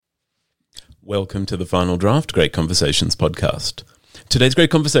Welcome to the Final Draft Great Conversations podcast. Today's great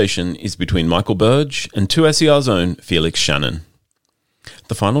conversation is between Michael Burge and 2SER's own Felix Shannon.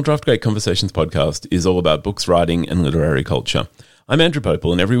 The Final Draft Great Conversations podcast is all about books, writing, and literary culture. I'm Andrew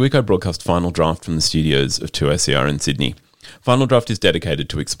Popel, and every week I broadcast Final Draft from the studios of 2SER in Sydney. Final Draft is dedicated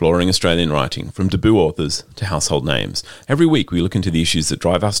to exploring Australian writing, from debut authors to household names. Every week we look into the issues that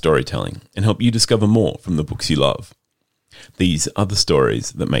drive our storytelling and help you discover more from the books you love. These are the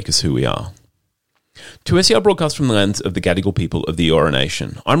stories that make us who we are. 2SER broadcasts from the lands of the Gadigal people of the Eora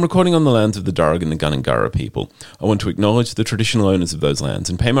Nation. I'm recording on the lands of the Darug and the Gundungurra people. I want to acknowledge the traditional owners of those lands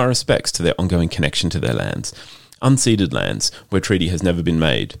and pay my respects to their ongoing connection to their lands, unceded lands where treaty has never been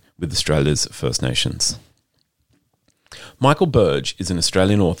made with Australia's First Nations. Michael Burge is an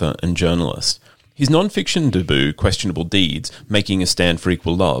Australian author and journalist. His non-fiction debut, Questionable Deeds, Making a Stand for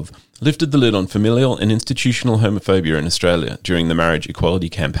Equal Love, lifted the lid on familial and institutional homophobia in Australia during the marriage equality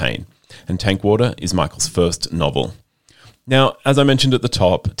campaign. And Tankwater is Michael's first novel. Now, as I mentioned at the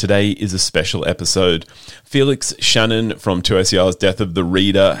top, today is a special episode. Felix Shannon from 2SER's Death of the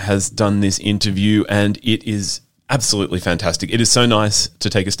Reader has done this interview, and it is absolutely fantastic. It is so nice to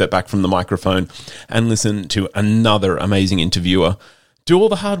take a step back from the microphone and listen to another amazing interviewer do all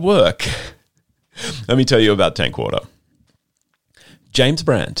the hard work. Let me tell you about Tankwater. James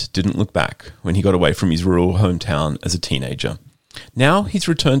Brandt didn't look back when he got away from his rural hometown as a teenager. Now he's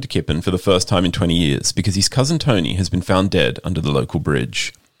returned to Kippen for the first time in 20 years because his cousin Tony has been found dead under the local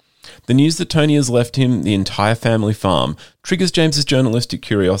bridge. The news that Tony has left him the entire family farm triggers James's journalistic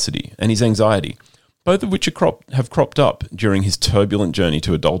curiosity and his anxiety, both of which have cropped up during his turbulent journey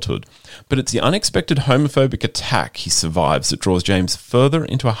to adulthood. But it's the unexpected homophobic attack he survives that draws James further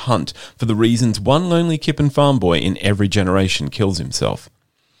into a hunt for the reasons one lonely Kippen farm boy in every generation kills himself.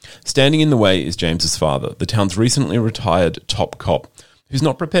 Standing in the way is James's father, the town's recently retired top cop, who's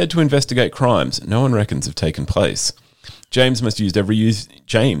not prepared to investigate crimes no one reckons have taken place. James must use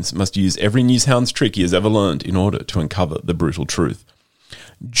every newshound's trick he has ever learned in order to uncover the brutal truth.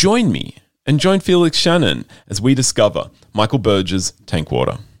 Join me and join Felix Shannon as we discover Michael Burge's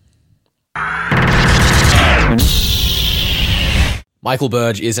Tankwater. Michael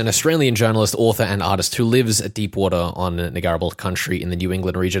Burge is an Australian journalist, author and artist who lives at Deepwater on Ngurrabal country in the New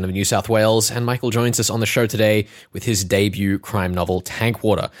England region of New South Wales, and Michael joins us on the show today with his debut crime novel,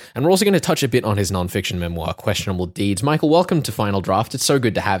 Tankwater. And we're also going to touch a bit on his non-fiction memoir, Questionable Deeds. Michael, welcome to Final Draft. It's so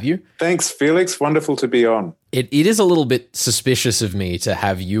good to have you. Thanks, Felix. Wonderful to be on. It is a little bit suspicious of me to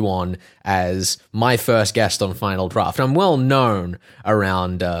have you on as my first guest on Final Draft. I'm well known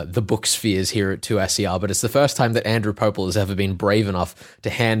around the book spheres here at 2SER, but it's the first time that Andrew Popel has ever been brave enough to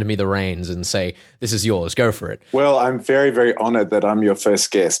hand me the reins and say, this is yours, go for it. Well, I'm very, very honoured that I'm your first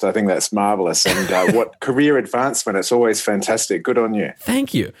guest. I think that's marvellous. And what career advancement. It's always fantastic. Good on you.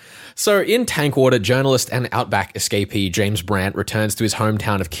 Thank you. So in Tankwater, journalist and outback escapee James Brandt returns to his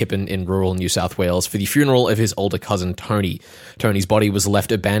hometown of Kippen in rural New South Wales for the funeral of his older cousin Tony. Tony's body was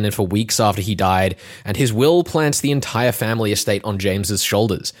left abandoned for weeks after he died, and his will plants the entire family estate on James's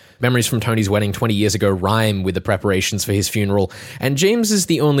shoulders. Memories from Tony's wedding 20 years ago rhyme with the preparations for his funeral, and James is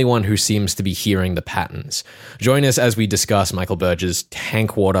the only one who seems to be hearing the patterns. Join us as we discuss Michael Burge's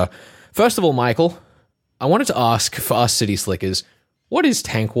Tankwater. First of all, Michael, I wanted to ask, for us city slickers, what is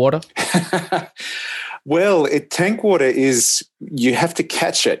Tankwater? Well, Tankwater is, you have to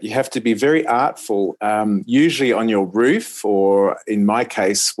catch it. You have to be very artful, usually on your roof, or in my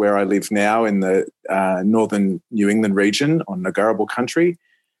case, where I live now in the northern New England region on Ngurrabal country.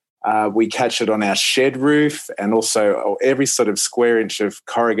 We catch it on our shed roof and also every sort of square inch of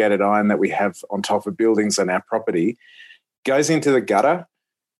corrugated iron that we have on top of buildings on our property goes into the gutter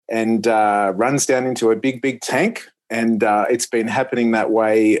and runs down into a big, big tank. And it's been happening that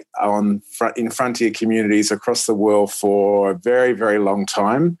way in frontier communities across the world for a very, very long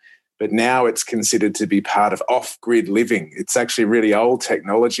time. But now it's considered to be part of off-grid living. It's actually really old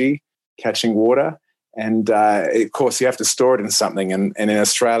technology, catching water. And, of course, you have to store it in something. And in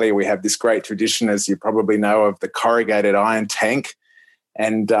Australia, we have this great tradition, as you probably know, of the corrugated iron tank.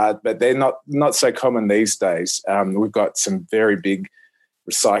 And but they're not so common these days. We've got some very big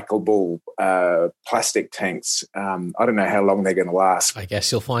recyclable plastic tanks. I don't know how long they're going to last. I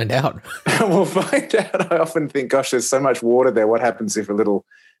guess you'll find out. We'll find out. I often think, gosh, there's so much water there. What happens if a little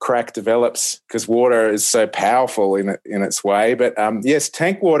crack develops? Because water is so powerful in its way. But yes,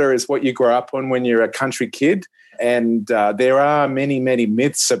 Tankwater is what you grow up on when you're a country kid. And there are many, many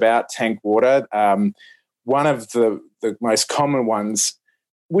myths about Tankwater. One of the most common ones,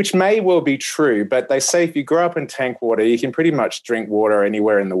 which may well be true, but they say if you grow up in Tankwater, you can pretty much drink water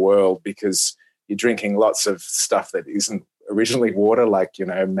anywhere in the world because you're drinking lots of stuff that isn't originally water, like,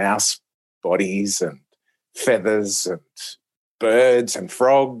 mouse bodies and feathers and birds and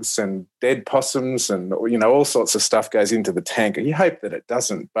frogs and dead possums and, all sorts of stuff goes into the tank. You hope that it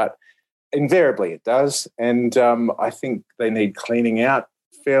doesn't, but invariably it does. And I think they need cleaning out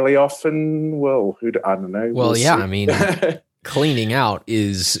fairly often. Well, I don't know. Well, yeah, I mean, cleaning out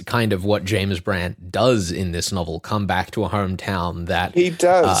is kind of what James Brant does in this novel, come back to a hometown that he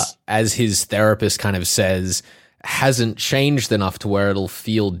does. As his therapist kind of says, hasn't changed enough to where it'll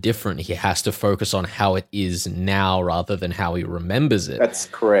feel different. He has to focus on how it is now rather than how he remembers it. That's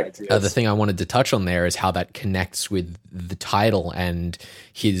correct. Yes. The thing I wanted to touch on there is how that connects with the title and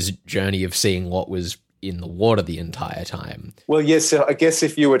his journey of seeing what was in the water the entire time. Well, yes, I guess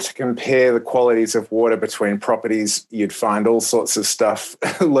if you were to compare the qualities of water between properties, you'd find all sorts of stuff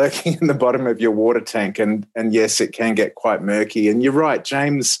lurking in the bottom of your water tank. And yes, it can get quite murky. And you're right,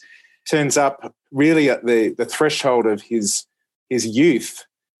 James turns up really at the threshold of his youth,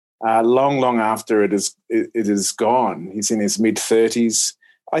 long after it is gone. He's in his mid-30s.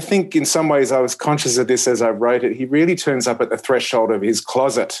 I think in some ways I was conscious of this as I wrote it. He really turns up at the threshold of his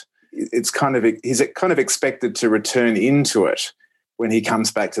closet. He's kind of expected to return into it when he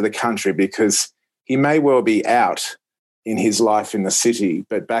comes back to the country, because he may well be out in his life in the city,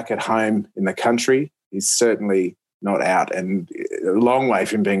 but back at home in the country, he's certainly not out, and a long way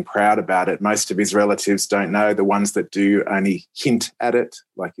from being proud about it. Most of his relatives don't know. The ones that do only hint at it,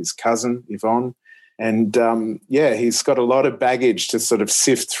 like his cousin, Yvonne. And, he's got a lot of baggage to sort of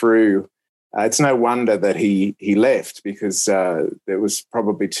sift through. It's no wonder that he left, because there was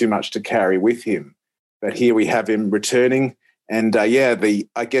probably too much to carry with him. But here we have him returning. And, I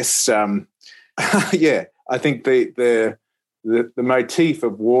think the motif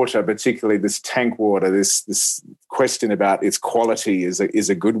of water, particularly this tank water, this question about its quality is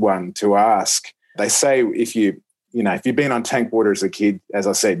a good one to ask. They say if you've been on tank water as a kid, as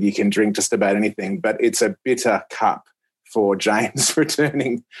I said, you can drink just about anything, but it's a bitter cup for James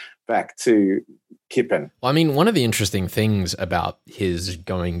returning back to Kippen. Well, I mean, one of the interesting things about his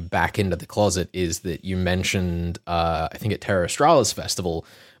going back into the closet is that you mentioned, I think at Terra Australis Festival,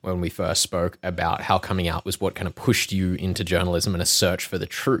 when we first spoke about how coming out was what kind of pushed you into journalism and a search for the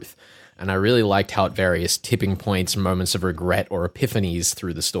truth. And I really liked how at various tipping points, moments of regret or epiphanies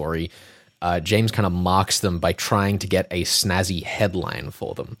through the story, James kind of marks them by trying to get a snazzy headline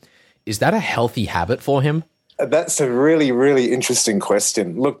for them. Is that a healthy habit for him? That's a really, really interesting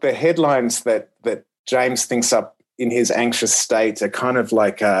question. Look, the headlines that James thinks up in his anxious state are kind of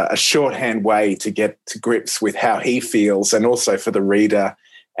like a shorthand way to get to grips with how he feels, and also for the reader.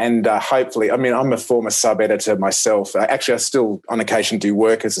 And hopefully, I mean, I'm a former sub-editor myself. Actually, I still on occasion do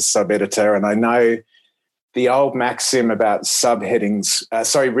work as a sub-editor, and I know the old maxim about subheadings,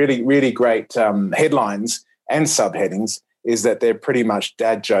 really, really great headlines and subheadings, is that they're pretty much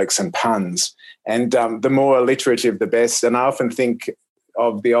dad jokes and puns. And the more alliterative, the best. And I often think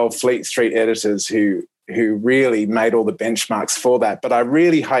of the old Fleet Street editors who really made all the benchmarks for that. But I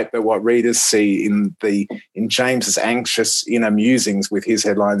really hope that what readers see in James's anxious inner musings with his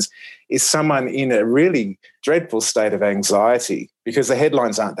headlines is someone in a really dreadful state of anxiety, because the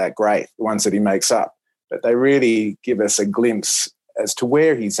headlines aren't that great, the ones that he makes up, but they really give us a glimpse as to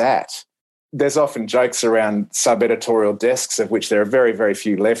where he's at. There's often jokes around sub-editorial desks, of which there are very, very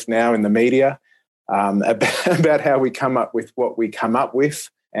few left now in the media, about how we come up with what we come up with.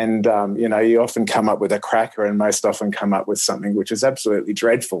 And, you often come up with a cracker and most often come up with something which is absolutely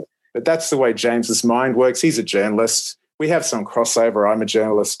dreadful. But that's the way James's mind works. He's a journalist. We have some crossover. I'm a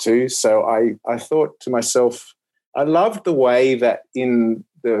journalist too. So I thought to myself, I loved the way that in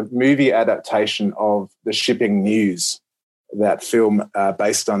the movie adaptation of The Shipping News, that film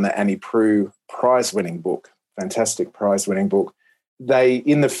based on the Annie Proulx prize-winning book, fantastic prize-winning book,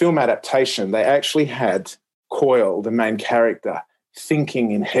 in the film adaptation, they actually had Coyle, the main character,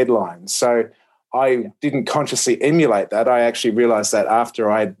 thinking in headlines. So I didn't consciously emulate that. I actually realised that after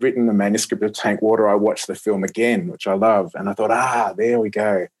I had written the manuscript of Tank Water, I watched the film again, which I love, and I thought, there we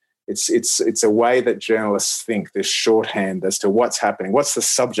go. It's a way that journalists think, this shorthand as to what's happening, what's the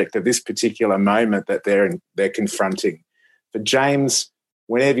subject of this particular moment that they're confronting. For James,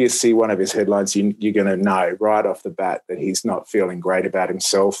 whenever you see one of his headlines, you're going to know right off the bat that he's not feeling great about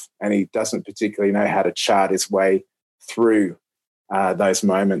himself, and he doesn't particularly know how to chart his way through those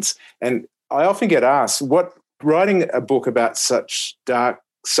moments. And I often get asked, writing a book about such dark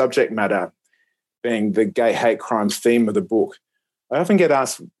subject matter, being the gay hate crime theme of the book, I often get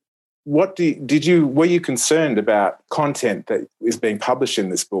asked, were you concerned about content that is being published in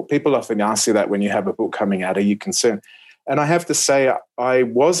this book? People often ask you that when you have a book coming out. Are you concerned? And I have to say I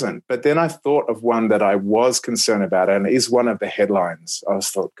wasn't. But then I thought of one that I was concerned about, and it is one of the headlines. I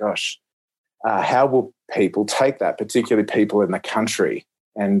thought, gosh, how will people take that, particularly people in the country?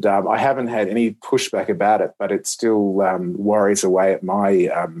 And I haven't had any pushback about it, but it still worries away at my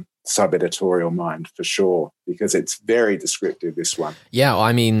sub-editorial mind for sure, because it's very descriptive, this one. Yeah,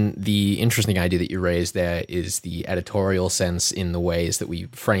 I mean, the interesting idea that you raised there is the editorial sense in the ways that we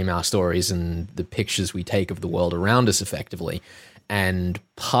frame our stories and the pictures we take of the world around us effectively. And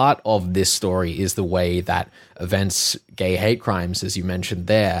part of this story is the way that events, gay hate crimes, as you mentioned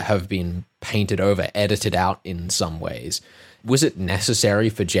there, have been painted over, edited out in some ways. Was it necessary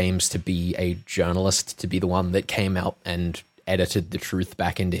for James to be a journalist, to be the one that came out and edited the truth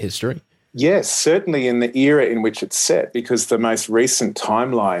back into history? Yes, certainly in the era in which it's set, because the most recent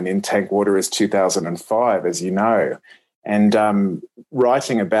timeline in Tankwater is 2005, as you know. And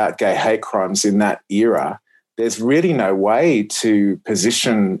writing about gay hate crimes in that era, there's really no way to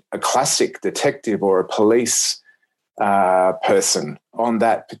position a classic detective or a police person on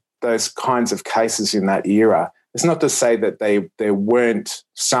those kinds of cases in that era. It's not to say that there weren't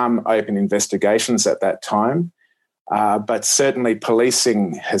some open investigations at that time, but certainly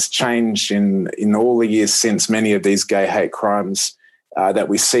policing has changed in all the years since. Many of these gay hate crimes that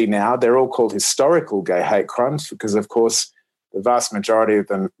we see now, they're all called historical gay hate crimes because, of course, the vast majority of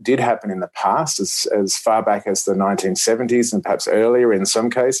them did happen in the past, as far back as the 1970s and perhaps earlier in some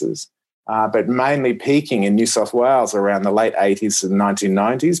cases, but mainly peaking in New South Wales around the late 80s and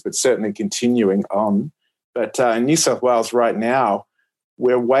 1990s, but certainly continuing on. But in New South Wales right now,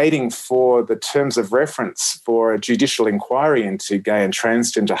 we're waiting for the terms of reference for a judicial inquiry into gay and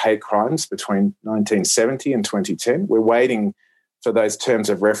transgender hate crimes between 1970 and 2010. We're waiting for those terms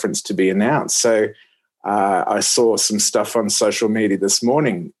of reference to be announced. So I saw some stuff on social media this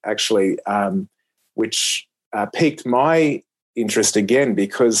morning, actually, which piqued my interest again,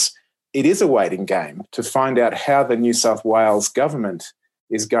 because it is a waiting game to find out how the New South Wales government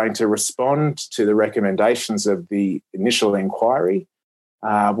is going to respond to the recommendations of the initial inquiry,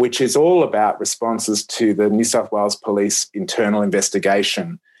 which is all about responses to the New South Wales Police internal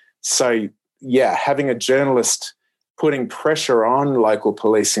investigation. So, yeah, having a journalist putting pressure on local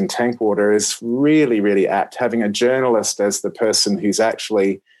police in Tankwater is really, really apt. Having a journalist as the person who's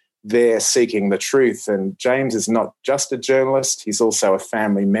actually there seeking the truth. And James is not just a journalist, he's also a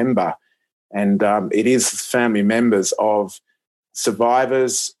family member. And it is family members of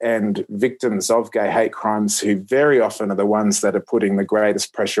survivors and victims of gay hate crimes who very often are the ones that are putting the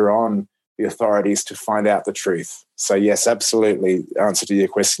greatest pressure on the authorities to find out the truth. So yes, absolutely. The answer to your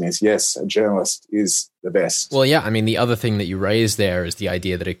question is yes, a journalist is the best. Well, yeah, I mean, the other thing that you raised there is the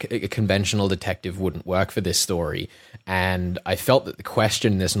idea that a conventional detective wouldn't work for this story. And I felt that the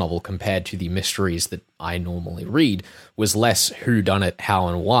question in this novel, compared to the mysteries that I normally read, was less who done it, how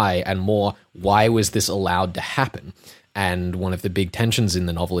and why, and more why was this allowed to happen? And one of the big tensions in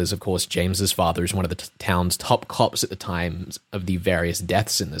the novel is, of course, James's father is one of the town's top cops at the time of the various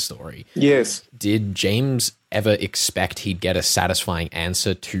deaths in the story. Yes. Did James ever expect he'd get a satisfying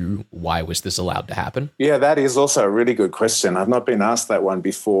answer to why was this allowed to happen? Yeah, that is also a really good question. I've not been asked that one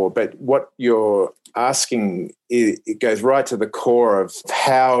before, but what you're asking, it goes right to the core of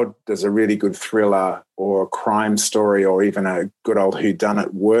how does a really good thriller or a crime story or even a good old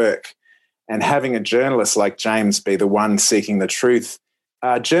whodunit work? And having a journalist like James be the one seeking the truth.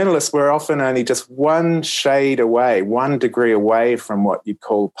 Journalists were often only just one shade away, 1 degree away from what you'd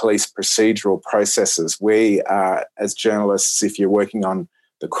call police procedural processes. We, as journalists, if you're working on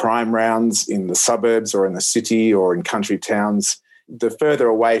the crime rounds in the suburbs or in the city or in country towns, the further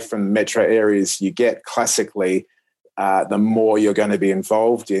away from metro areas you get classically, the more you're going to be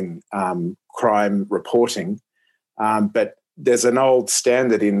involved in crime reporting. But there's an old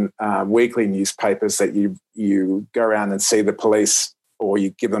standard in weekly newspapers that you go around and see the police, or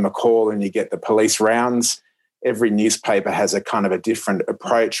you give them a call and you get the police rounds. Every newspaper has a kind of a different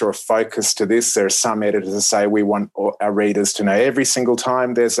approach or a focus to this. There are some editors that say we want our readers to know every single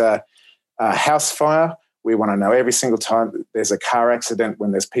time there's a house fire. We want to know every single time there's a car accident,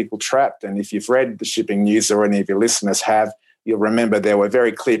 when there's people trapped. And if you've read the Shipping News, or any of your listeners have, you'll remember there were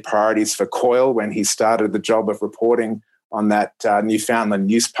very clear priorities for Coyle when he started the job of reporting on that Newfoundland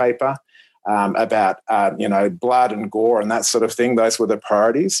newspaper about, blood and gore and that sort of thing. Those were the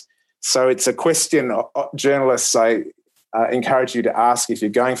priorities. So it's a question journalists, I encourage you to ask if you're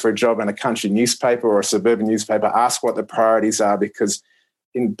going for a job in a country newspaper or a suburban newspaper, ask what the priorities are, because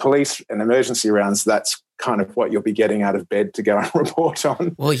in police and emergency rounds, that's kind of what you'll be getting out of bed to go and report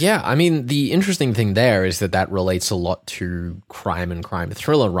on. Well, yeah. I mean, the interesting thing there is that relates a lot to crime and crime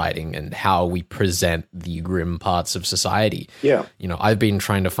thriller writing and how we present the grim parts of society. Yeah. You know, I've been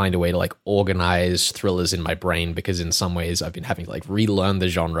trying to find a way to like organize thrillers in my brain because in some ways I've been having to like relearn the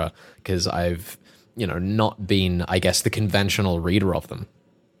genre because I've, you know, not been, I guess, the conventional reader of them.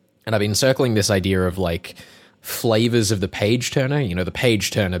 And I've been circling this idea of like flavors of the page turner, you know, the page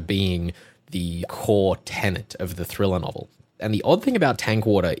turner being the core tenet of the thriller novel. And the odd thing about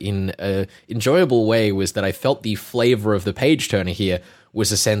Tankwater in an enjoyable way was that I felt the flavor of the page turner here was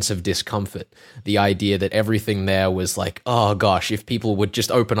a sense of discomfort. The idea that everything there was like, oh gosh, if people would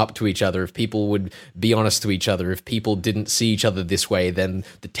just open up to each other, if people would be honest to each other, if people didn't see each other this way, then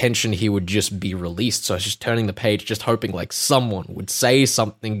the tension here would just be released. So I was just turning the page, just hoping like someone would say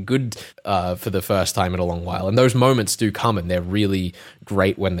something good for the first time in a long while. And those moments do come, and they're really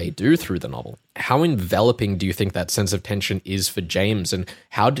great when they do through the novel. How enveloping do you think that sense of tension is for James, and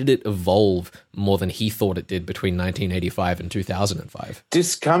how did it evolve more than he thought it did between 1985 and 2005?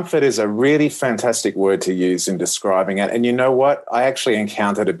 Discomfort is a really fantastic word to use in describing it. And you know what? I actually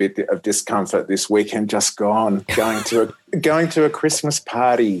encountered a bit of discomfort this weekend just gone, going to a Christmas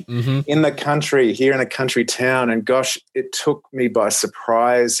party in the country, here in a country town. And gosh, it took me by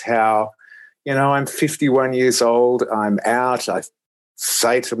surprise how, you know, I'm 51 years old, I'm out, I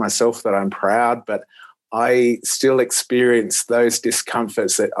say to myself that I'm proud, but I still experience those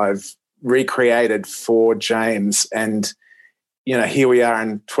discomforts that I've recreated for James. And, you know, here we are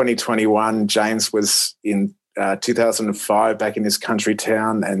in 2021. James was in 2005 back in his country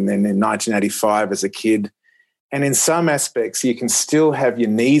town, and then in 1985 as a kid. And in some aspects, you can still have your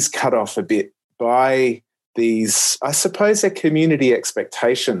knees cut off a bit by these, I suppose, they're community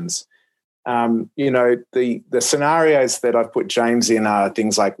expectations. You know, the scenarios that I've put James in are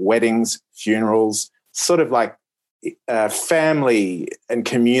things like weddings, funerals, sort of like family and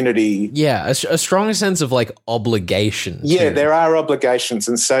community. Yeah, a strong sense of like obligation. Yeah, there are obligations.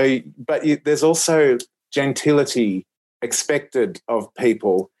 And so, but there's also gentility expected of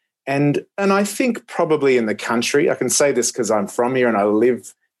people. And I think probably in the country, I can say this because I'm from here and I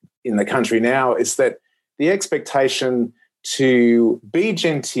live in the country now, is that the expectation to be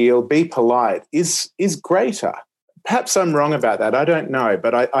genteel, be polite is greater. Perhaps I'm wrong about that. I don't know.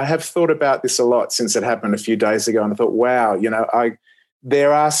 But I have thought about this a lot since it happened a few days ago. And I thought, wow, you know,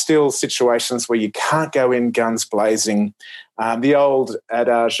 there are still situations where you can't go in guns blazing. The old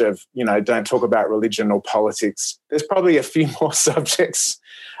adage of, you know, don't talk about religion or politics. There's probably a few more subjects.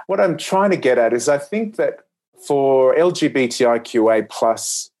 What I'm trying to get at is I think that for LGBTIQA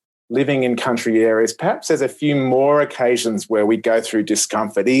plus living in country areas, perhaps there's a few more occasions where we go through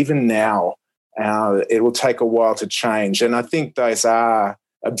discomfort. Even now, it will take a while to change. And I think those are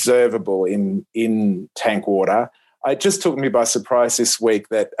observable in Tankwater. It just took me by surprise this week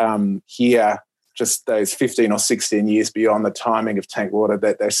that here, just those 15 or 16 years beyond the timing of Tankwater,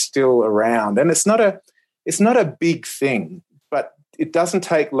 that they're still around. And it's not a big thing, but it doesn't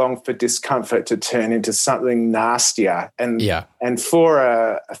take long for discomfort to turn into something nastier. And for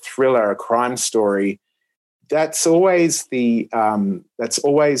a thriller, a crime story, that's always the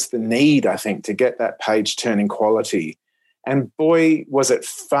need, I think, to get that page turning quality. And boy, was it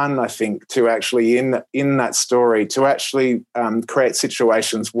fun, I think, to actually in that story to actually create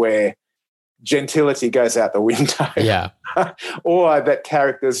situations where gentility goes out the window. Yeah. Or that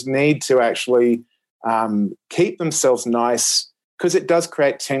characters need to actually keep themselves nice, because it does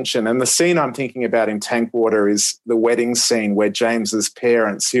create tension. And the scene I'm thinking about in Tankwater is the wedding scene where James's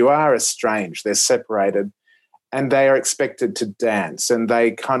parents, who are estranged, they're separated, and they are expected to dance, and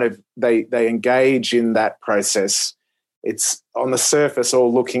they engage in that process. It's on the surface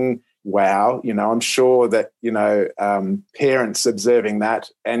all looking, wow, you know, I'm sure that, you know, parents observing that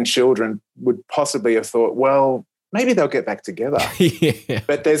and children would possibly have thought, well, maybe they'll get back together. Yeah.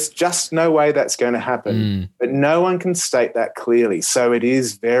 But there's just no way that's going to happen. But no one can state that clearly. So it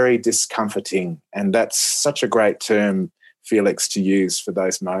is very discomforting. And that's such a great term, Felix, to use for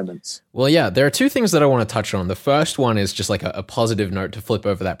those moments. Well, yeah, there are two things that I want to touch on. The first one is just like a positive note to flip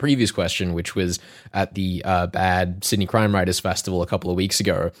over that previous question, which was at the Bad Sydney Crime Writers Festival a couple of weeks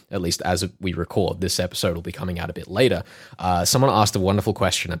ago, at least as we record. This episode will be coming out a bit later. Someone asked a wonderful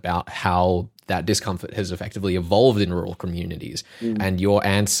question about how that discomfort has effectively evolved in rural communities. And your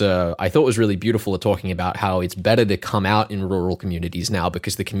answer, I thought, was really beautiful at talking about how it's better to come out in rural communities now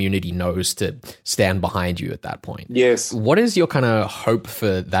because the community knows to stand behind you at that point. Yes. What is your kind of hope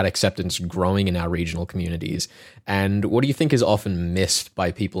for that acceptance growing in our regional communities? And what do you think is often missed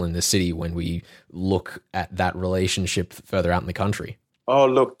by people in the city when we look at that relationship further out in the country? Oh,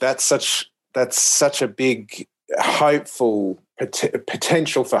 look, that's such that's such a big hopeful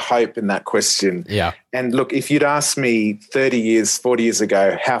potential for hope in that question. Yeah. And look, if you'd asked me 30 years, 40 years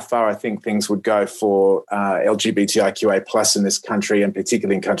ago, how far I think things would go for LGBTIQA plus in this country, and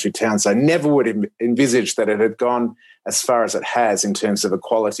particularly in country towns, I never would have envisaged that it had gone as far as it has in terms of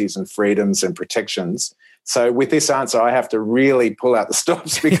equalities and freedoms and protections. So with this answer, I have to really pull out the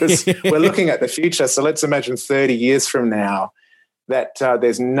stops because we're looking at the future. So let's imagine 30 years from now that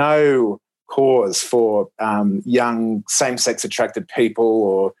there's no cause for young same-sex attracted people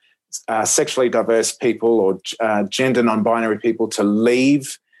or sexually diverse people or gender non-binary people to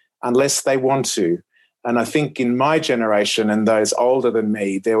leave unless they want to. And I think in my generation and those older than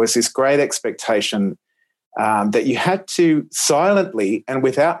me, there was this great expectation that you had to silently and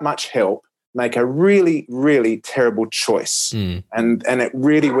without much help make a really, really terrible choice. And it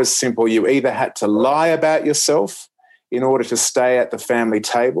really was simple. You either had to lie about yourself in order to stay at the family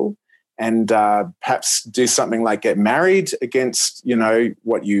table and perhaps do something like get married against,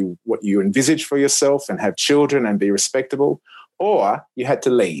 what you envisage for yourself and have children and be respectable, or you had to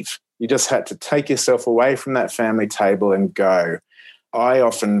leave. You just had to take yourself away from that family table and go. I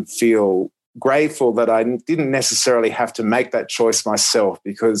often feel grateful that I didn't necessarily have to make that choice myself,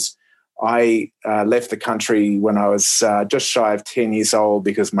 because I left the country when I was just shy of 10 years old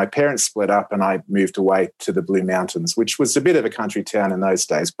because my parents split up and I moved away to the Blue Mountains, which was a bit of a country town in those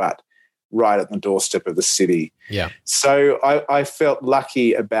days, but right at the doorstep of the city. Yeah. So I felt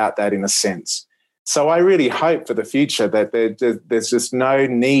lucky about that in a sense. So I really hope for the future that there's just no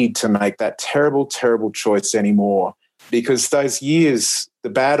need to make that terrible, terrible choice anymore, because those years, the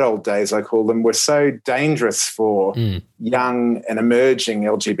bad old days, I call them, were so dangerous for young and emerging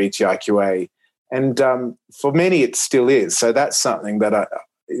LGBTIQA. And for many, it still is. So that's something that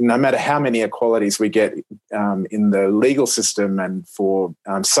no matter how many equalities we get in the legal system and for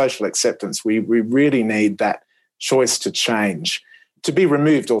social acceptance, we really need that choice to change, to be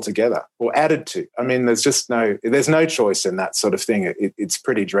removed altogether or added to. I mean, there's no choice in that sort of thing. It's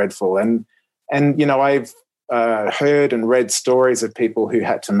pretty dreadful. And I've heard and read stories of people who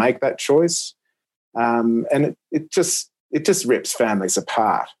had to make that choice, and it just rips families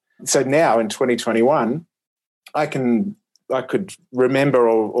apart. So now in 2021, I could remember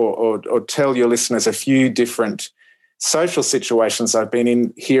or tell your listeners a few different social situations I've been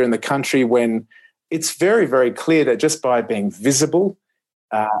in here in the country when it's very, very clear that just by being visible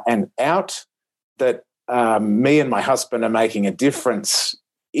and out, that me and my husband are making a difference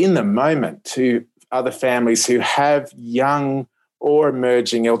in the moment to other families who have young or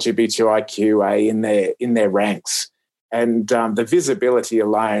emerging LGBTIQA in their ranks. And the visibility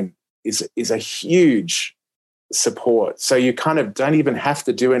alone is a huge support. So you kind of don't even have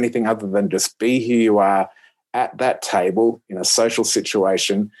to do anything other than just be who you are at that table in a social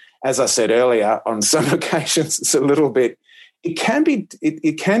situation. As I said earlier, on some occasions it's a little bit, it can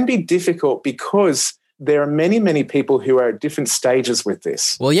be difficult because there are many, many people who are at different stages with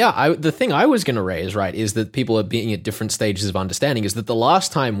this. Well, yeah, the thing I was going to raise, right, is that people are being at different stages of understanding, is that the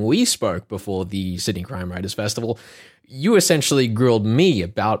last time we spoke before the Sydney Crime Writers Festival, you essentially grilled me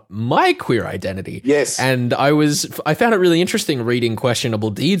about my queer identity. Yes. And I found it really interesting reading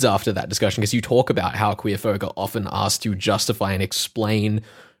Questionable Deeds after that discussion, because you talk about how queer folk are often asked to justify and explain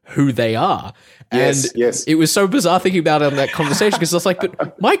who they are. And yes. It was so bizarre thinking about it in that conversation, because I was like,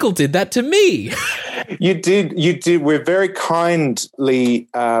 but Michael did that to me. You did. We're very kindly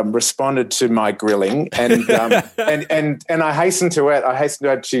responded to my grilling, and and I hasten to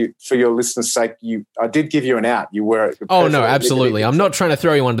add for your listeners' sake, I did give you an out. You were. Oh no, absolutely. I'm not trying to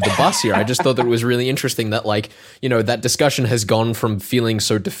throw you under the bus here. I just thought that it was really interesting that, that discussion has gone from feeling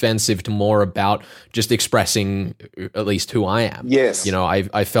so defensive to more about just expressing at least who I am. Yes.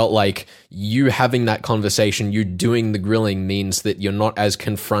 I felt like you having that conversation, you doing the grilling, means that you're not as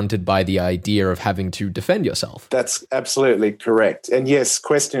confronted by the idea of having to defend yourself. That's absolutely correct. And yes,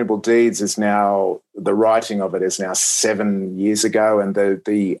 Questionable Deeds is now, the writing of it is now 7 years ago, and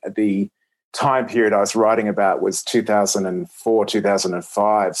the time period I was writing about was 2004,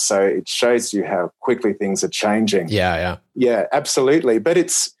 2005. So it shows you how quickly things are changing. Yeah, absolutely. But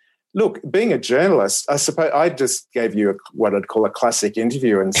look, being a journalist, I suppose I just gave you what I'd call a classic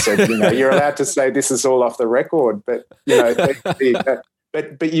interview and said, you're allowed to say this is all off the record, but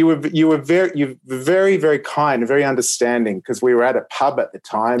but you were very, very kind and very understanding, because we were at a pub at the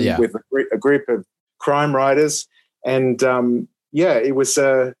time with a group of crime writers, and it was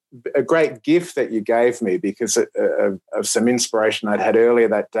a great gift that you gave me because of some inspiration I'd had earlier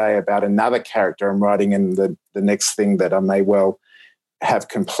that day about another character I'm writing in the next thing that I may well have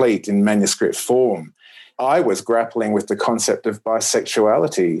complete in manuscript form. I was grappling with the concept of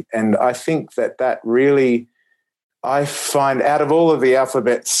bisexuality. And I think that really, I find out of all of the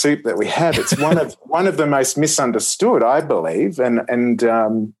alphabet soup that we have, it's one of the most misunderstood, I believe.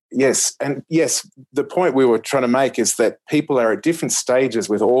 Yes, the point we were trying to make is that people are at different stages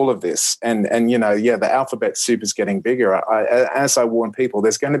with all of this, and the alphabet soup is getting bigger. As I warn people,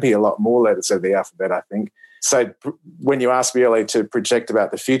 there's going to be a lot more letters of the alphabet, I think. So when you asked me earlier to project about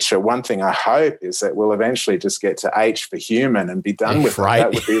the future, one thing I hope is that we'll eventually just get to H for human and be done with it.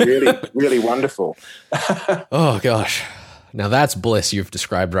 That would be really, really wonderful. Oh, gosh. Now that's bliss you've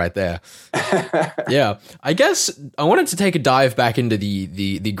described right there. Yeah. I guess I wanted to take a dive back into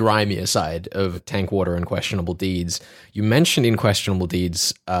the grimier side of Tankwater and Questionable Deeds. You mentioned in Questionable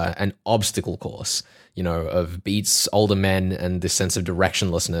Deeds an obstacle course, of Beats, older men, and this sense of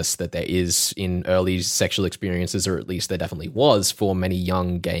directionlessness that there is in early sexual experiences, or at least there definitely was for many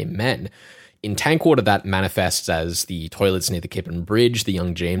young gay men. In Tankwater, that manifests as the toilets near the Kippen Bridge, the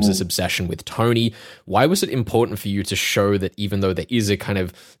young James's obsession with Tony. Why was it important for you to show that even though there is a kind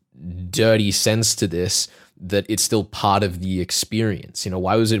of dirty sense to this, that it's still part of the experience?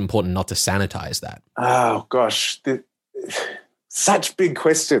 Why was it important not to sanitize that? Oh, gosh. Such big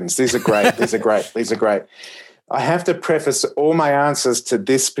questions. These are great. These are great. I have to preface all my answers to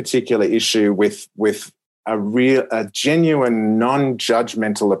this particular issue with a genuine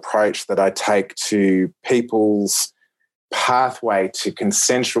non-judgmental approach that I take to people's pathway to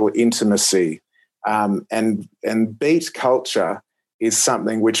consensual intimacy. And beat culture is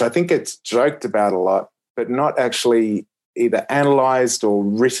something which I think it's joked about a lot, but not actually either analysed or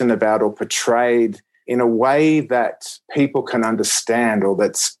written about or portrayed in a way that people can understand, or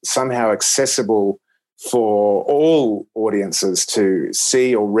that's somehow accessible for all audiences to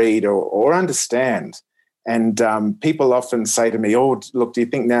see or read or understand. And people often say to me, "Oh, look, do you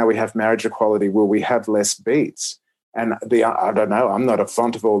think now we have marriage equality, will we have less beats?" And I don't know. I'm not a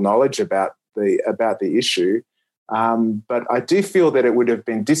font of all knowledge about the issue, but I do feel that it would have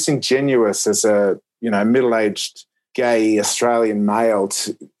been disingenuous as a middle-aged gay Australian male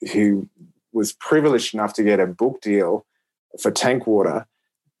who was privileged enough to get a book deal for Tankwater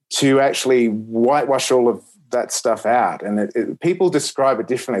to actually whitewash all of that stuff out. And people describe it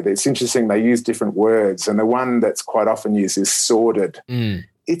differently. It's interesting, they use different words, and the one that's quite often used is sordid.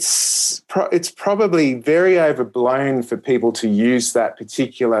 It's probably very overblown for people to use that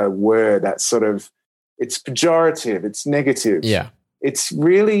particular word. That sort of, it's pejorative, it's negative. Yeah. It's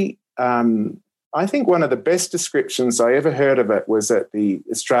really, I think one of the best descriptions I ever heard of it was at the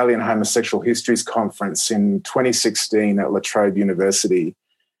Australian Homosexual Histories Conference in 2016 at La Trobe University,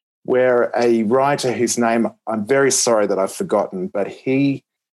 where a writer whose name I'm very sorry that I've forgotten, but he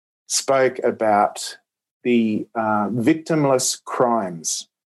spoke about the victimless crimes,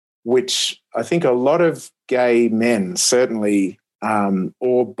 which I think a lot of gay men, certainly,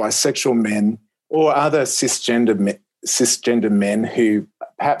 or bisexual men, or other cisgender men who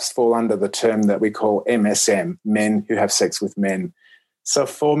perhaps fall under the term that we call MSM, men who have sex with men. So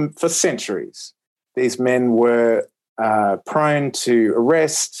for centuries, these men were prone to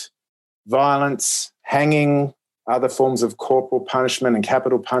arrest, violence, hanging, other forms of corporal punishment and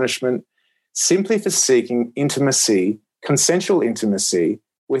capital punishment, simply for seeking intimacy, consensual intimacy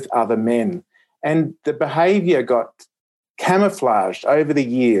with other men. And the behaviour got camouflaged over the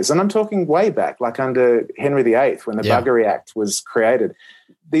years. And I'm talking way back, like under Henry VIII, when the Buggery Act was created.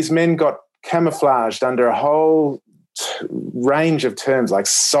 These men got camouflaged under a whole range of terms like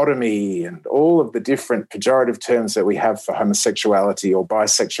sodomy and all of the different pejorative terms that we have for homosexuality or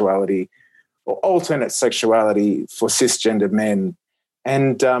bisexuality or alternate sexuality for cisgender men.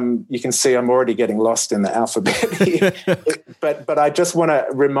 And you can see I'm already getting lost in the alphabet here. But I just want to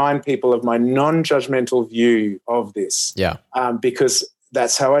remind people of my non-judgmental view of this. Yeah. Because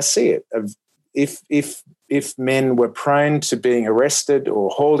that's how I see it. If men were prone to being arrested or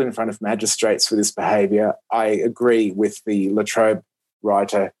hauled in front of magistrates for this behaviour, I agree with the La Trobe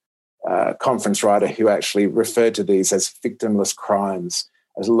writer, conference writer, who actually referred to these as victimless crimes,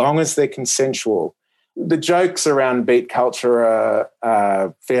 as long as they're consensual. The jokes around beat culture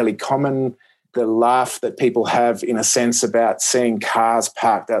are fairly common. The laugh that people have, in a sense, about seeing cars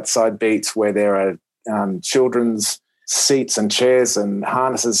parked outside beats where there are children's seats and chairs and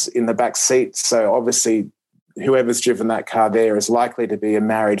harnesses in the back seat. So obviously whoever's driven that car there is likely to be a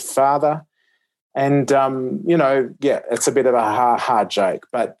married father. And, it's a bit of a ha-ha joke.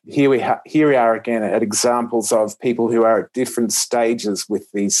 But here we are again at examples of people who are at different stages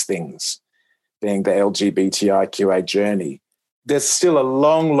with these things, being the LGBTIQA journey. There's still a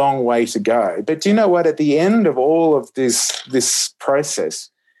long, long way to go. But do you know what? At the end of all of this process,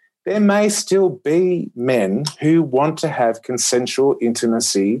 there may still be men who want to have consensual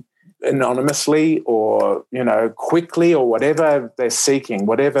intimacy anonymously or, quickly or whatever they're seeking,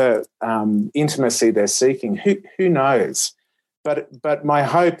 whatever intimacy they're seeking. Who knows? But my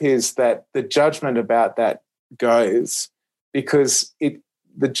hope is that the judgment about that goes, because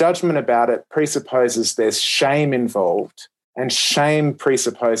the judgment about it presupposes there's shame involved, and shame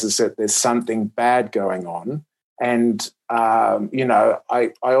presupposes that there's something bad going on. And,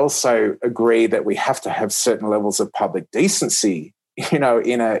 I also agree that we have to have certain levels of public decency, in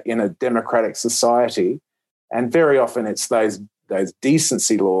a democratic society. And very often it's those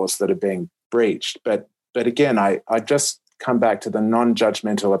decency laws that are being breached. But again, I just come back to the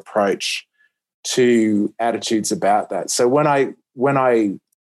non-judgmental approach to attitudes about that. So when I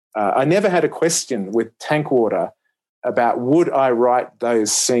never had a question with Tankwater about would I write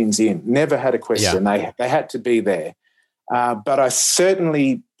those scenes in. Never had a question. Yeah. They had to be there. But I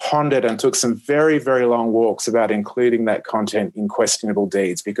certainly pondered and took some very, very long walks about including that content in Questionable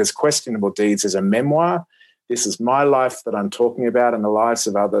Deeds, because Questionable Deeds is a memoir. This is my life that I'm talking about and the lives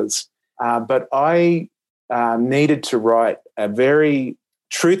of others. But I needed to write a very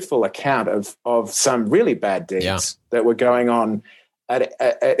truthful account of some really bad deeds that were going on at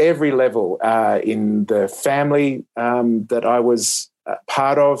every level in the family that I was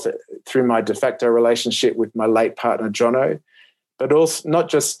part of through my de facto relationship with my late partner, Jono, but also not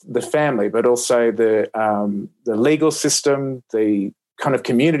just the family, but also the legal system, the kind of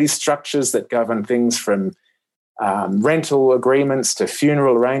community structures that govern things from rental agreements to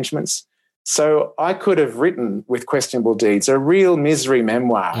funeral arrangements. So I could have written with Questionable Deeds a real misery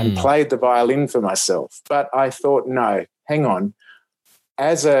memoir and played the violin for myself. But I thought, no, hang on.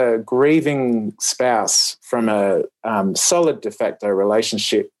 As a grieving spouse from a solid de facto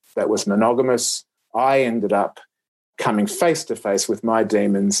relationship that was monogamous, I ended up coming face to face with my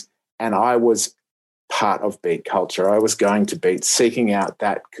demons, and I was part of beat culture. I was going to beat, seeking out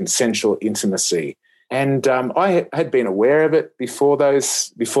that consensual intimacy. And I had been aware of it before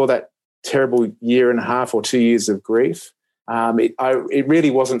that terrible year and a half or 2 years of grief. It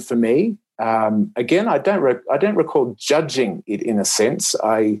really wasn't for me. Again, I don't recall judging it in a sense.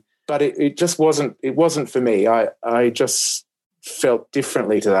 But it just wasn't. It wasn't for me. I just felt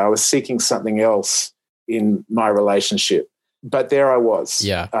differently to that. I was seeking something else in my relationship. But there I was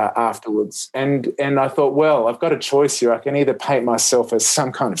afterwards. And I thought, well, I've got a choice here. I can either paint myself as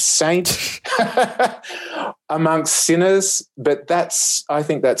some kind of saint amongst sinners, but I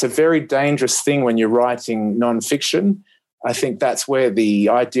think that's a very dangerous thing when you're writing nonfiction. I think that's where the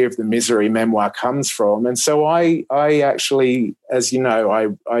idea of the misery memoir comes from. And so I actually, as you know,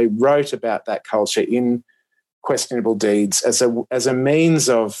 I wrote about that culture in Questionable Deeds as a means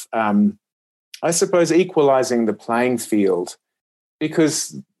of I suppose, equalising the playing field,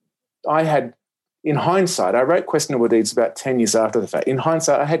 because in hindsight, I wrote Questionable Deeds about 10 years after the fact. In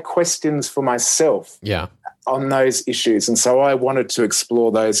hindsight, I had questions for myself on those issues, and so I wanted to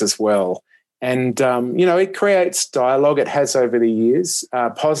explore those as well. And, it creates dialogue. It has over the years,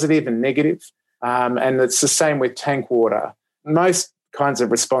 positive and negative, and it's the same with Tankwater. Most kinds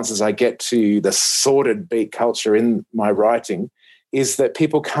of responses I get to the sordid beat culture in my writing is that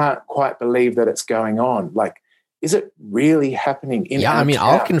people can't quite believe that it's going on. Like, is it really happening in our town?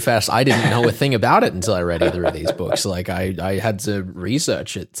 I'll confess I didn't know a thing about it until I read either of these books. Like, I had to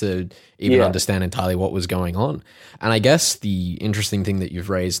research it to even understand entirely what was going on. And I guess the interesting thing that you've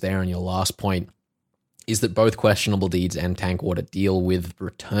raised there in your last point is that both Questionable Deeds and Tankwater deal with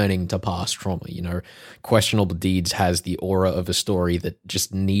returning to past trauma. Questionable Deeds has the aura of a story that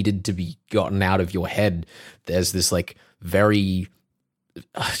just needed to be gotten out of your head. There's this like very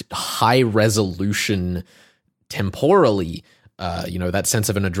high resolution temporally, that sense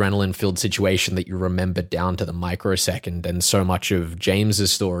of an adrenaline-filled situation that you remember down to the microsecond. And so much of James's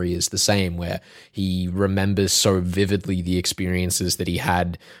story is the same, where he remembers so vividly the experiences that he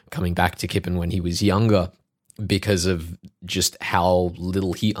had coming back to Kippen when he was younger because of just how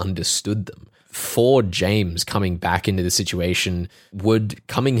little he understood them. For James coming back into the situation, would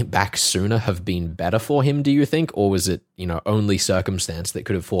coming back sooner have been better for him, do you think? Or was it, only circumstance that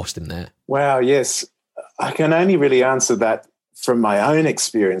could have forced him there? Wow, yes. I can only really answer that from my own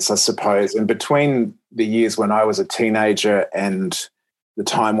experience, I suppose. And between the years when I was a teenager and the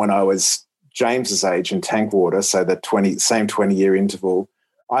time when I was James's age in Tankwater, so the same 20-year interval,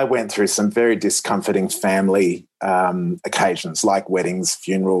 I went through some very discomforting family occasions like weddings,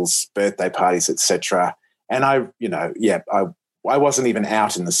 funerals, birthday parties, etc. And I wasn't even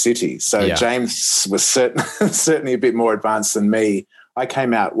out in the city. So James was certainly a bit more advanced than me. I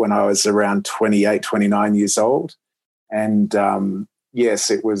came out when I was around 28, 29 years old. And yes,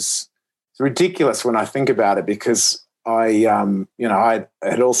 it's ridiculous when I think about it, because I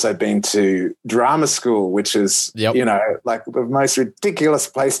had also been to drama school, which is, like the most ridiculous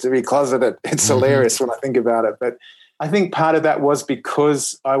place to be closeted. It's hilarious when I think about it. But I think part of that was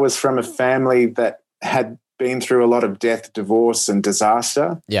because I was from a family that had been through a lot of death, divorce, and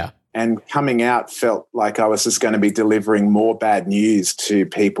disaster. Yeah. And coming out felt like I was just going to be delivering more bad news to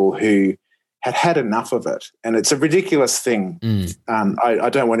people who had had enough of it. And it's a ridiculous thing. I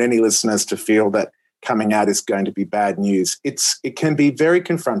don't want any listeners to feel that coming out is going to be bad news. It can be very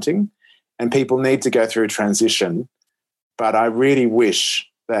confronting, and people need to go through a transition. But I really wish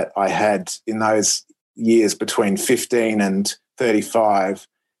that I had, in those years between 15 and 35,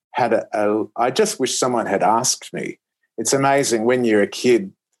 I just wish someone had asked me. It's amazing when you're a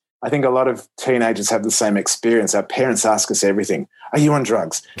kid. I think a lot of teenagers have the same experience. Our parents ask us everything. Are you on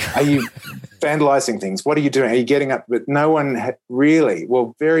drugs? Are you vandalizing things? What are you doing? Are you getting up? But no one really,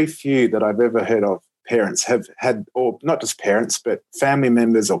 very few that I've ever heard of parents have had, or not just parents, but family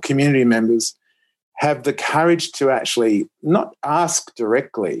members or community members, have the courage to actually not ask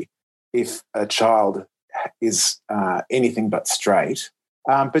directly if a child is anything but straight,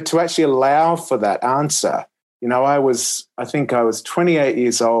 but to actually allow for that answer. I think I was 28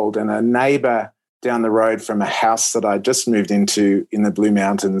 years old, and a neighbour down the road from a house that I just moved into in the Blue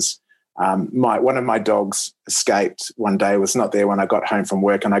Mountains, one of my dogs escaped one day, was not there when I got home from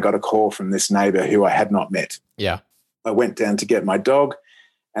work, and I got a call from this neighbour who I had not met. Yeah. I went down to get my dog,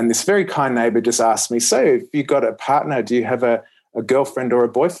 and this very kind neighbour just asked me, so if you got a partner, do you have a girlfriend or a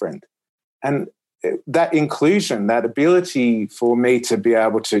boyfriend? And that inclusion, that ability for me to be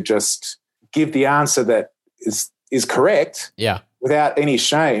able to just give the answer that is correct, without any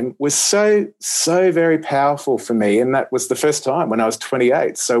shame, was so very powerful for me. And that was the first time when I was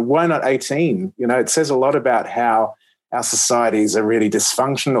 28. So why not 18? It says a lot about how our societies are really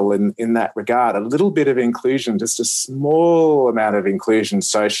dysfunctional in that regard. A little bit of inclusion, just a small amount of inclusion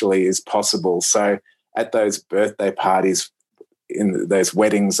socially, is possible. So at those birthday parties, in those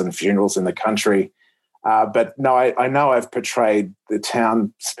weddings and funerals in the country. But no, I know I've portrayed the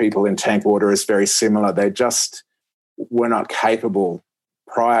townspeople in Tankwater as very similar. They just were not capable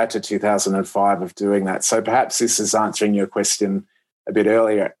prior to 2005 of doing that. So perhaps this is answering your question a bit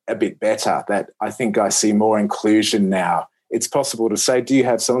earlier, a bit better, that I think I see more inclusion now. It's possible to say, do you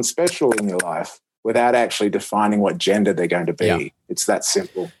have someone special in your life, without actually defining what gender they're going to be. Yeah. It's that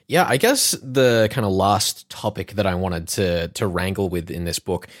simple. Yeah, I guess the kind of last topic that I wanted to wrangle with in this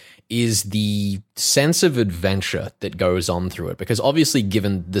book is the sense of adventure that goes on through it. Because obviously,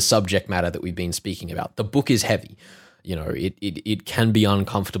 given the subject matter that we've been speaking about, the book is heavy. It can be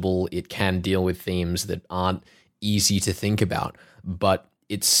uncomfortable. It can deal with themes that aren't easy to think about, but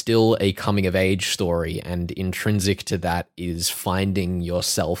it's still a coming-of-age story, and intrinsic to that is finding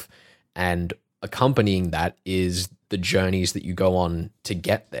yourself, and accompanying that is the journeys that you go on to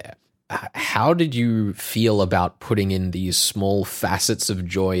get there. How did you feel about putting in these small facets of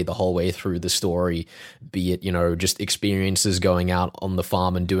joy the whole way through the story, be it, just experiences going out on the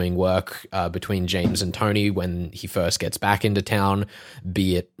farm and doing work between James and Tony when he first gets back into town,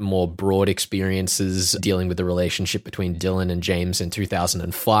 be it more broad experiences dealing with the relationship between Dylan and James in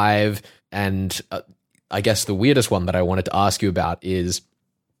 2005. And I guess the weirdest one that I wanted to ask you about is,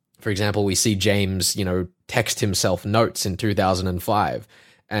 for example, we see James, text himself notes in 2005.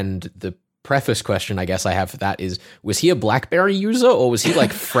 And the preface question I guess I have for that is, was he a BlackBerry user, or was he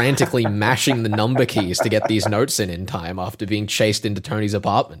frantically mashing the number keys to get these notes in time after being chased into Tony's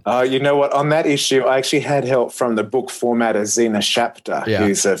apartment? You know what? On that issue, I actually had help from the book formatter, Zena Shapter,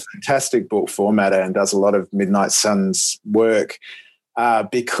 who's a fantastic book formatter and does a lot of Midnight Suns work.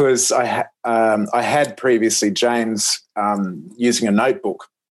 Because I had previously James using a notebook,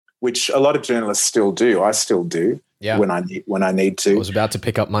 which a lot of journalists still do. I still do. Yeah. When I need to. I was about to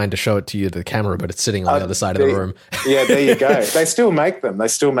pick up mine to show it to you to the camera, but it's sitting on the other side of the room. Yeah, there you go. They still make them. They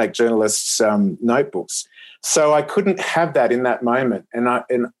still make journalists' notebooks. So I couldn't have that in that moment, and I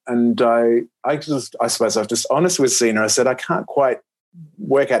suppose I was just honest with Zena. I said, I can't quite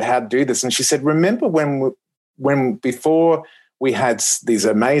work out how to do this, and she said, remember when before we had these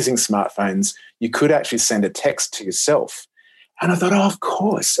amazing smartphones, you could actually send a text to yourself. And I thought, of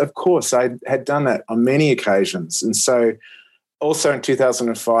course, I had done that on many occasions. And so also in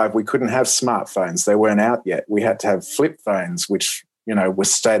 2005, we couldn't have smartphones. They weren't out yet. We had to have flip phones, which,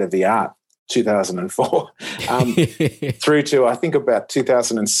 was state of the art, 2004, through to, I think, about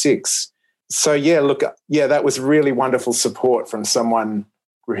 2006. So, that was really wondrful support from someone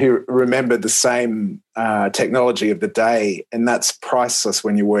who remembered the same technology of the day. And that's priceless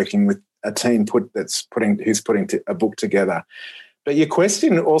when you're working with a team who's putting a book together. But your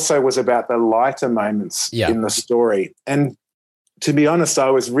question also was about the lighter moments in the story. And to be honest, I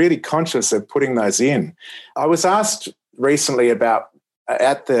was really conscious of putting those in. I was asked recently about,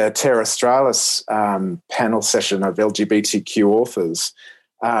 at the Terra Australis panel session of LGBTQ authors,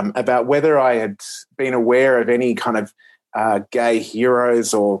 about whether I had been aware of any kind of gay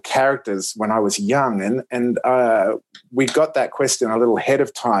heroes or characters when I was young. And we got that question a little ahead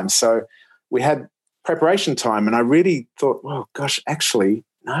of time. So we had preparation time, and I really thought, well, gosh, actually,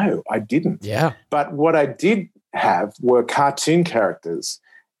 no, I didn't. Yeah. But what I did have were cartoon characters.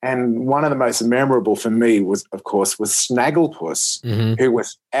 And one of the most memorable for me was, of course, Snagglepuss, who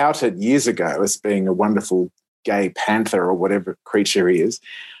was outed years ago as being a wonderful gay panther or whatever creature he is.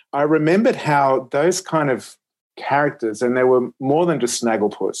 I remembered how those kind of characters, and there were more than just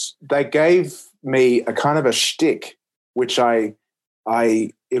Snagglepuss, they gave me a kind of a shtick, which I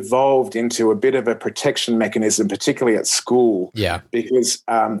evolved into a bit of a protection mechanism, particularly at school. Yeah. Because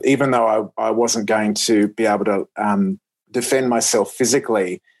even though I wasn't going to be able to defend myself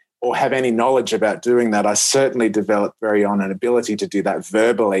physically or have any knowledge about doing that, I certainly developed very on an ability to do that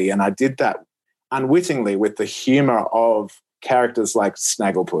verbally. And I did that unwittingly with the humor of characters like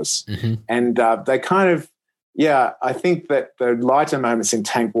Snagglepuss. And they kind of, I think that the lighter moments in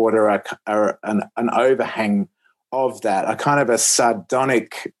Tankwater are an overhang of that, a kind of a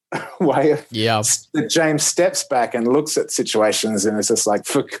sardonic way of that James steps back and looks at situations and it's just like,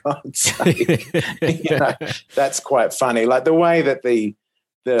 for God's sake, that's quite funny. Like the way that the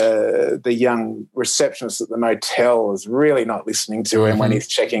young receptionist at the motel is really not listening to him when he's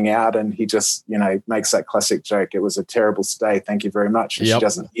checking out, and he just, makes that classic joke, "It was a terrible stay, thank you very much." And she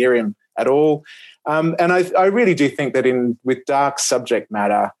doesn't hear him at all. And I really do think that with dark subject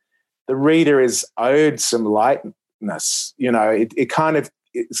matter, the reader is owed some lightness.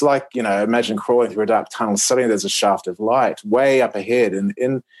 It's like, imagine crawling through a dark tunnel, suddenly there's a shaft of light way up ahead,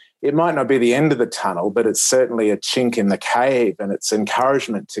 and it might not be the end of the tunnel, but it's certainly a chink in the cave, and it's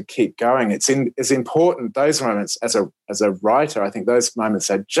encouragement to keep going. It's important, those moments, as a writer, I think those moments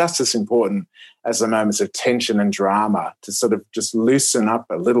are just as important as the moments of tension and drama, to sort of just loosen up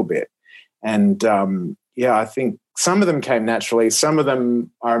a little bit. And, I think some of them came naturally. Some of them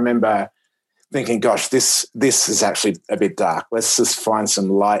I remember thinking, gosh, this is actually a bit dark. Let's just find some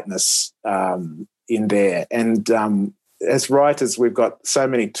lightness in there. And as writers, we've got so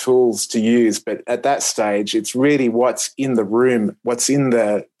many tools to use, but at that stage, it's really what's in the room, what's in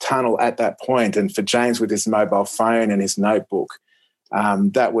the tunnel at that point. And for James, with his mobile phone and his notebook,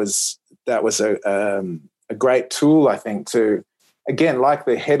 that was a great tool, I think, to, again, like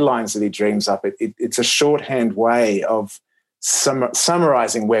the headlines that he dreams up, it's a shorthand way of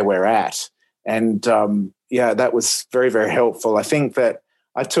summarizing where we're at. And, that was very, very helpful. I think that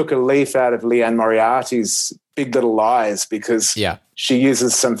I took a leaf out of Leanne Moriarty's Big Little Lies, because she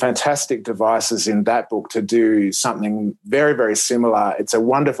uses some fantastic devices in that book to do something very, very similar. It's a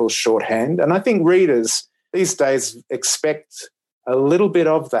wonderful shorthand. And I think readers these days expect a little bit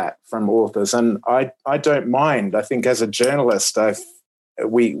of that from authors, and I don't mind. I think as a journalist,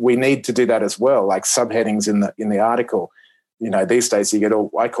 we need to do that as well, like subheadings in the article. These days you get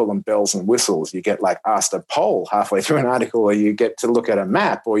I call them bells and whistles. You get like asked a poll halfway through an article, or you get to look at a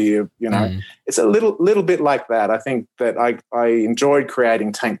map, or it's a little bit like that. I think that I enjoyed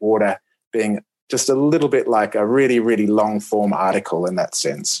creating Tankwater being just a little bit like a really, really long form article in that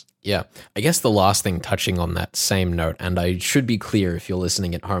sense. Yeah. I guess the last thing, touching on that same note, and I should be clear if you're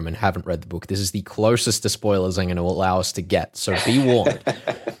listening at home and haven't read the book, this is the closest to spoilers I'm going to allow us to get, so be warned.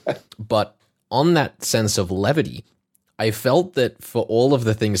 But on that sense of levity, I felt that for all of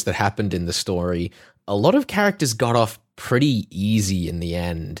the things that happened in the story, a lot of characters got off pretty easy in the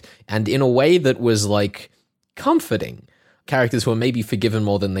end, and in a way that was like comforting. Characters who are maybe forgiven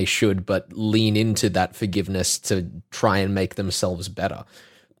more than they should, but lean into that forgiveness to try and make themselves better.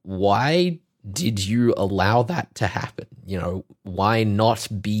 Why did you allow that to happen? Why not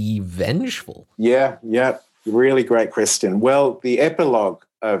be vengeful? Yeah, really great question. Well, the epilogue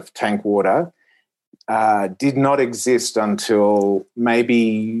of Tankwater did not exist until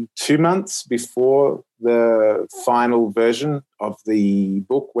maybe 2 months before the final version of the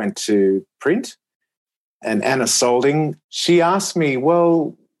book went to print. And Anna Solding, she asked me,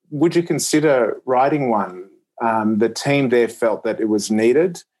 well, would you consider writing one? The team there felt that it was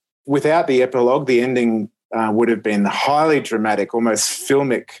needed. Without the epilogue, the ending would have been a highly dramatic, almost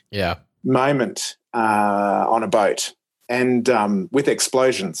filmic moment on a boat, and with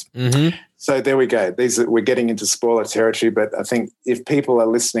explosions. Mm-hmm. So there we go. We're getting into spoiler territory, but I think if people are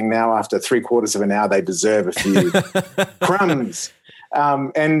listening now after 3/4 of an hour, they deserve a few crumbs.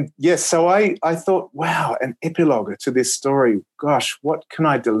 And yes, so I thought, wow, an epilogue to this story. Gosh, what can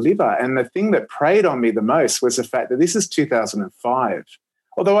I deliver? And the thing that preyed on me the most was the fact that this is 2005.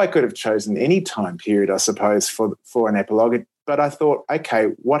 Although I could have chosen any time period, I suppose, for an epilogue. But I thought, okay,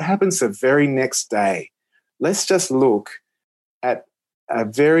 what happens the very next day? Let's just look at a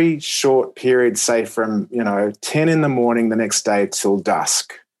very short period, say from, 10 in the morning the next day till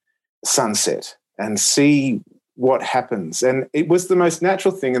dusk, sunset, and see what happens. And it was the most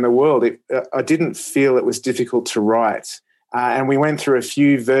natural thing in the world. I didn't feel it was difficult to write. And we went through a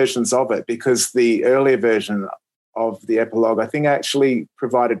few versions of it because the earlier version of the epilogue, I think, actually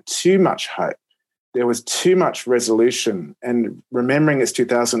provided too much hope. There was too much resolution. And remembering it's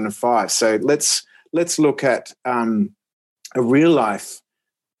 2005, so let's look at a real-life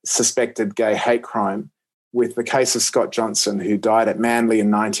suspected gay hate crime with the case of Scott Johnson, who died at Manly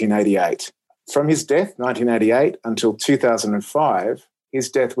in 1988. From his death, 1988, until 2005, his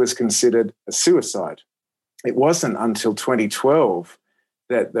death was considered a suicide. It wasn't until 2012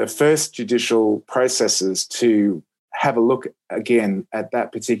 that the first judicial processes to have a look again at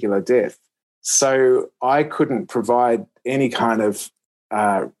that particular death. So I couldn't provide any kind of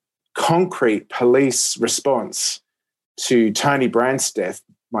concrete police response to Tony Brandt's death,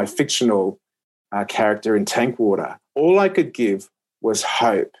 my fictional character in Tankwater. All I could give was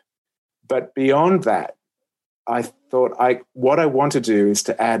hope. But beyond that, I thought what I want to do is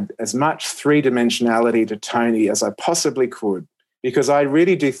to add as much three-dimensionality to Tony as I possibly could, because I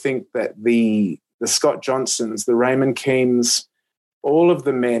really do think that the Scott Johnsons, the Raymond Keems, all of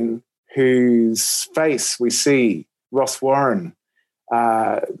the men whose face we see, Ross Warren,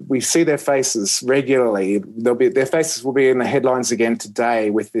 we see their faces regularly. Their faces will be in the headlines again today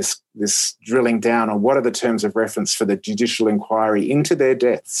with this drilling down on what are the terms of reference for the judicial inquiry into their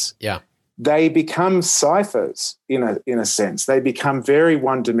deaths. Yeah. They become ciphers in a sense. They become very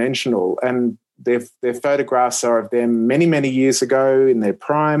one-dimensional, and their photographs are of them many, many years ago in their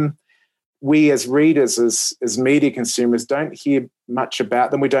prime. We as readers, as media consumers, don't hear much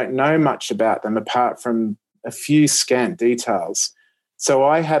about them. We don't know much about them apart from a few scant details. So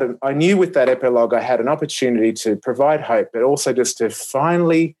I knew with that epilogue I had an opportunity to provide hope, but also just to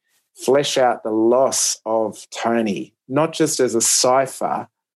finally flesh out the loss of Tony, not just as a cipher,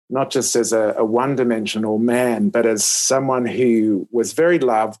 not just as a one-dimensional man, but as someone who was very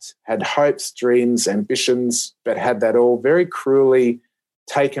loved, had hopes, dreams, ambitions, but had that all very cruelly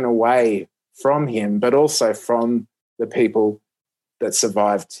taken away from him, but also from the people that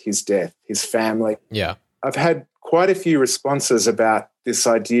survived his death, his family. Yeah. I've had quite a few responses about this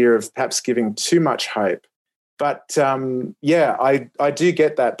idea of perhaps giving too much hope. But, I do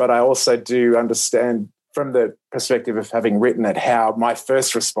get that, but I also do understand from the perspective of having written it, how my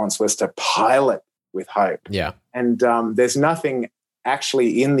first response was to pile it with hope. Yeah. And there's nothing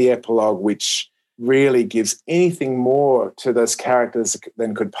actually in the epilogue which really gives anything more to those characters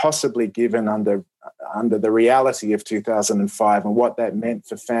than could possibly given under the reality of 2005 and what that meant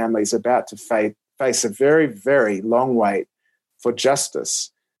for families about to face a very, very long wait for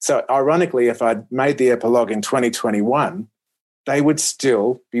justice. So ironically, if I'd made the epilogue in 2021, they would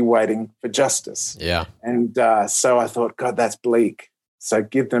still be waiting for justice. Yeah. And so I thought, God, that's bleak. So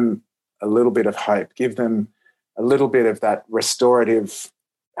give them a little bit of hope. Give them a little bit of that restorative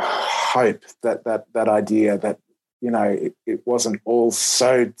hope, that idea that, it wasn't all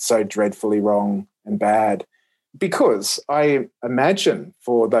so dreadfully wrong and bad. Because I imagine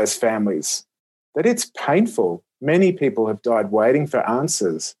for those families that it's painful. Many people have died waiting for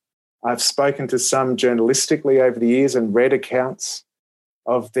answers. I've spoken to some journalistically over the years and read accounts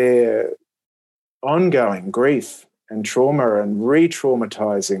of their ongoing grief and trauma and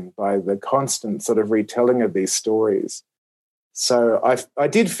re-traumatizing by the constant sort of retelling of these stories. So I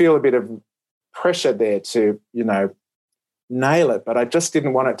did feel a bit of pressure there to, nail it, but I just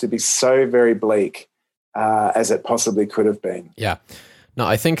didn't want it to be so very bleak as it possibly could have been. Yeah. No,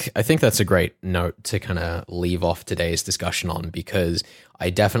 I think that's a great note to kind of leave off today's discussion on, because I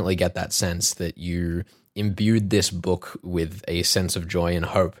definitely get that sense that you imbued this book with a sense of joy and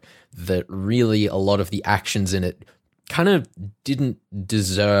hope that really a lot of the actions in it kind of didn't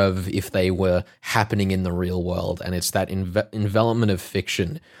deserve if they were happening in the real world. And it's that envelopment of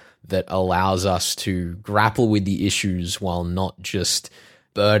fiction that allows us to grapple with the issues while not just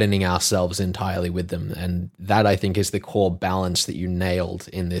burdening ourselves entirely with them. And that, I think, is the core balance that you nailed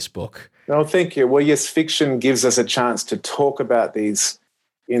in this book. No, thank you. Well, yes, fiction gives us a chance to talk about these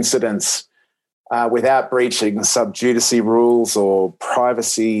incidents without breaching sub judice rules or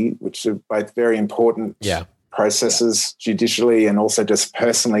privacy, which are both very important processes judicially and also just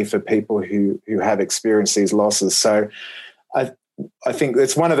personally for people who have experienced these losses. So I think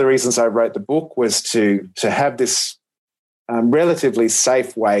that's one of the reasons I wrote the book, was to have this relatively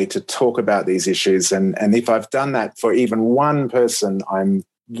safe way to talk about these issues. And if I've done that for even one person, I'm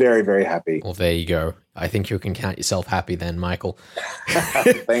very, very happy. Well, there you go. I think you can count yourself happy then, Michael.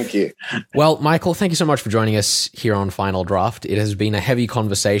 Thank you. Well, Michael, thank you so much for joining us here on Final Draft. It has been a heavy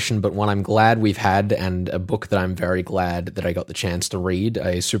conversation, but one I'm glad we've had, and a book that I'm very glad that I got the chance to read.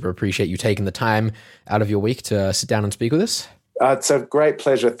 I super appreciate you taking the time out of your week to sit down and speak with us. It's a great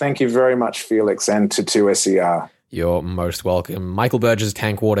pleasure. Thank you very much, Felix, and to 2SER. You're most welcome. Michael Burge's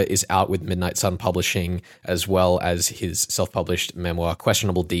Tankwater is out with Midnight Sun Publishing, as well as his self-published memoir,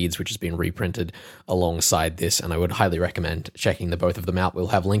 Questionable Deeds, which has been reprinted alongside this, and I would highly recommend checking the both of them out. We'll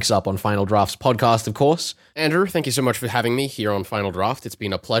have links up on Final Draft's podcast, of course. Andrew, thank you so much for having me here on Final Draft. It's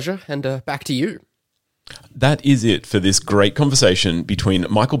been a pleasure, and back to you. That is it for this great conversation between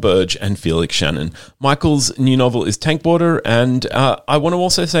Michael Burge and Felix Shannon. Michael's new novel is Tankwater, and I want to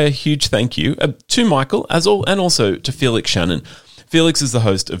also say a huge thank you to Michael and also to Felix Shannon. Felix is the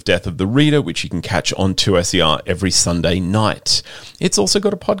host of Death of the Reader, which you can catch on 2SER every Sunday night. It's also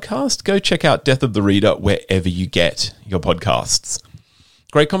got a podcast. Go check out Death of the Reader wherever you get your podcasts.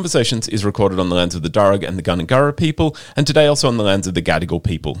 Great Conversations is recorded on the lands of the Darug and the Gundungurra people, and today also on the lands of the Gadigal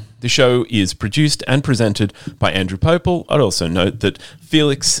people. The show is produced and presented by Andrew Popel. I'd also note that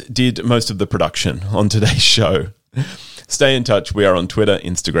Felix did most of the production on today's show. Stay in touch. We are on Twitter,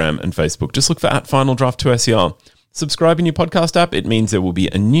 Instagram, and Facebook. Just look for @FinalDraft2SER. Subscribe in your podcast app. It means there will be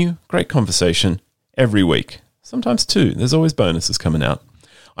a new Great Conversation every week. Sometimes two. There's always bonuses coming out.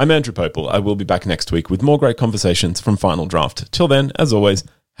 I'm Andrew Popel. I will be back next week with more great conversations from Final Draft. Till then, as always,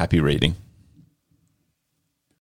 happy reading.